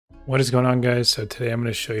What is going on, guys? So today I'm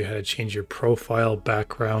going to show you how to change your profile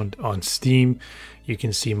background on Steam. You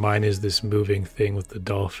can see mine is this moving thing with the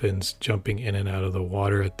dolphins jumping in and out of the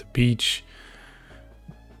water at the beach.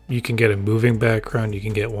 You can get a moving background, you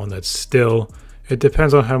can get one that's still. It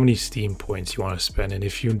depends on how many Steam points you want to spend. And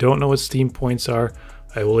if you don't know what Steam points are,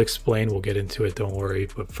 I will explain. We'll get into it, don't worry.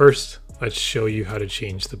 But first, let's show you how to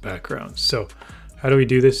change the background. So how do we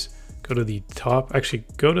do this? Go to the top, actually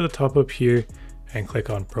go to the top up here and click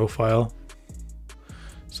on profile.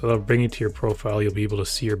 So that'll bring you to your profile. You'll be able to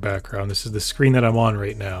see your background. This is the screen that I'm on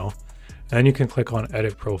right now. And then you can click on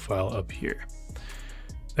edit profile up here.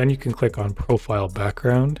 Then you can click on profile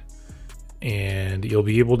background and you'll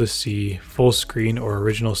be able to see full screen or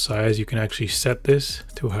original size. You can actually set this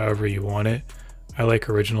to however you want it. I like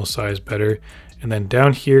original size better. And then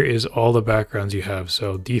down here is all the backgrounds you have.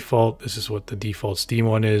 So default, this is what the default Steam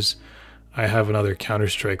one is. I have another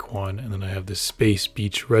Counter-Strike one, and then I have this Space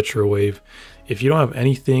Beach Retro Wave. If you don't have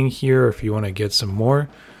anything here, or if you want to get some more,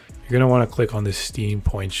 you're going to want to click on this Steam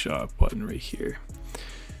Point Shop button right here.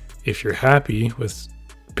 If you're happy with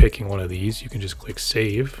picking one of these, you can just click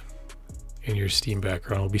Save, and your Steam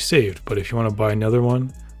background will be saved. But if you want to buy another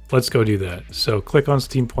one, let's go do that. So click on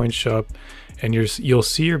Steam Point Shop, and you'll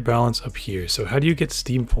see your balance up here. So how do you get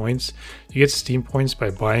Steam points? You get Steam points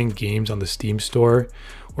by buying games on the Steam store,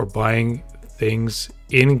 or buying things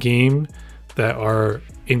in-game that are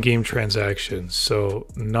in-game transactions. So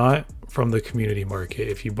not from the community market.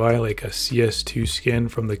 If you buy like a CS2 skin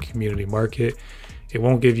from the community market, it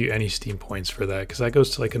won't give you any Steam points for that because that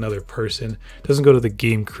goes to like another person. It doesn't go to the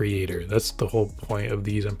game creator. That's the whole point of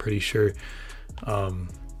these, I'm pretty sure.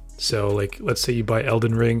 So like, let's say you buy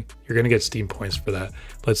Elden Ring, you're gonna get Steam points for that.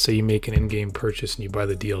 Let's say you make an in-game purchase and you buy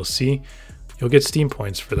the DLC, you'll get Steam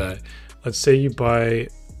points for that. Let's say you buy,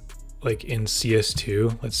 like in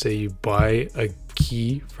CS2, let's say you buy a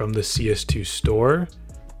key from the CS2 store,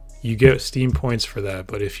 you get Steam points for that.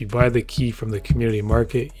 But if you buy the key from the community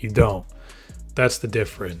market, you don't. That's the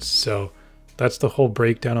difference. So that's the whole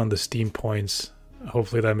breakdown on the Steam points.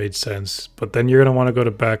 Hopefully that made sense. But then you're going to want to go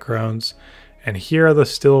to backgrounds, and here are the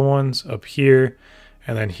still ones up here,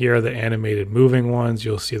 and then here are the animated moving ones.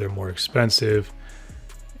 You'll see they're more expensive.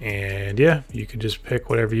 And yeah, you can just pick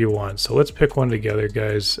whatever you want. So let's pick one together,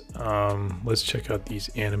 guys. Let's check out these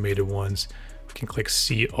animated ones. We can click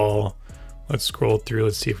see all. Let's scroll through.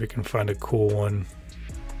 Let's see if we can find a cool one.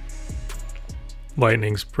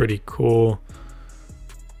 Lightning's pretty cool.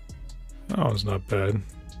 Oh, it's not bad.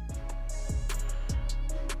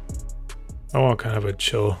 I want kind of a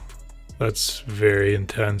chill. That's very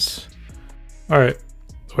intense. All right,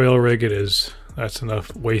 oil rig it is. That's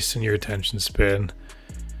enough wasting your attention span.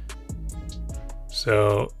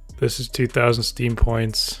 So this is 2,000 Steam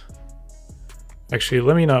points. Actually,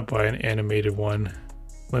 let me not buy an animated one.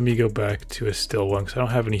 Let me go back to a still one because I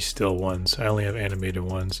don't have any still ones. I only have animated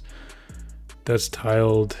ones. That's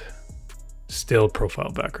tiled still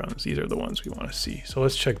profile backgrounds. These are the ones we want to see. So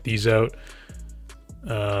let's check these out.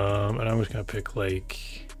 And I'm just going to pick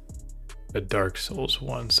like a Dark Souls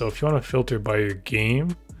one. So if you want to filter by your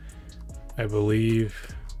game, I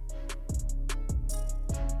believe...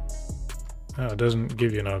 Oh, it doesn't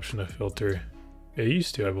give you an option to filter. It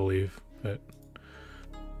used to, I believe, but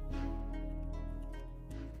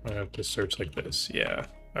I have to search like this. Yeah.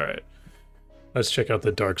 All right. Let's check out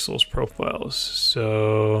the Dark Souls profiles.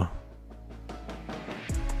 So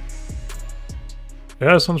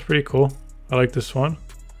yeah, this one's pretty cool. I like this one.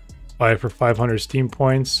 Buy it for 500 Steam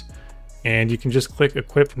points, and you can just click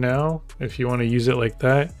equip now if you want to use it like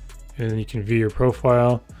that, and then you can view your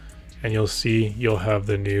profile, and you'll see you'll have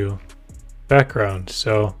the new background.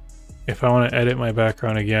 So if I want to edit my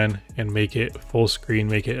background again and make it full screen,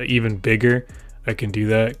 make it even bigger, I can do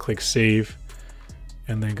that. Click save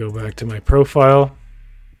and then go back to my profile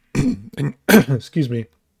and excuse me,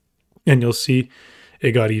 and you'll see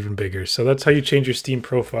it got even bigger. So that's how you change your Steam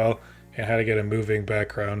profile and how to get a moving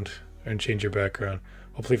background and change your background.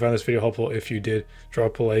 Hopefully you found this video helpful. If you did,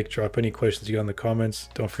 drop a like, drop any questions you got in the comments.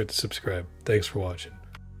 Don't forget to subscribe. Thanks for watching.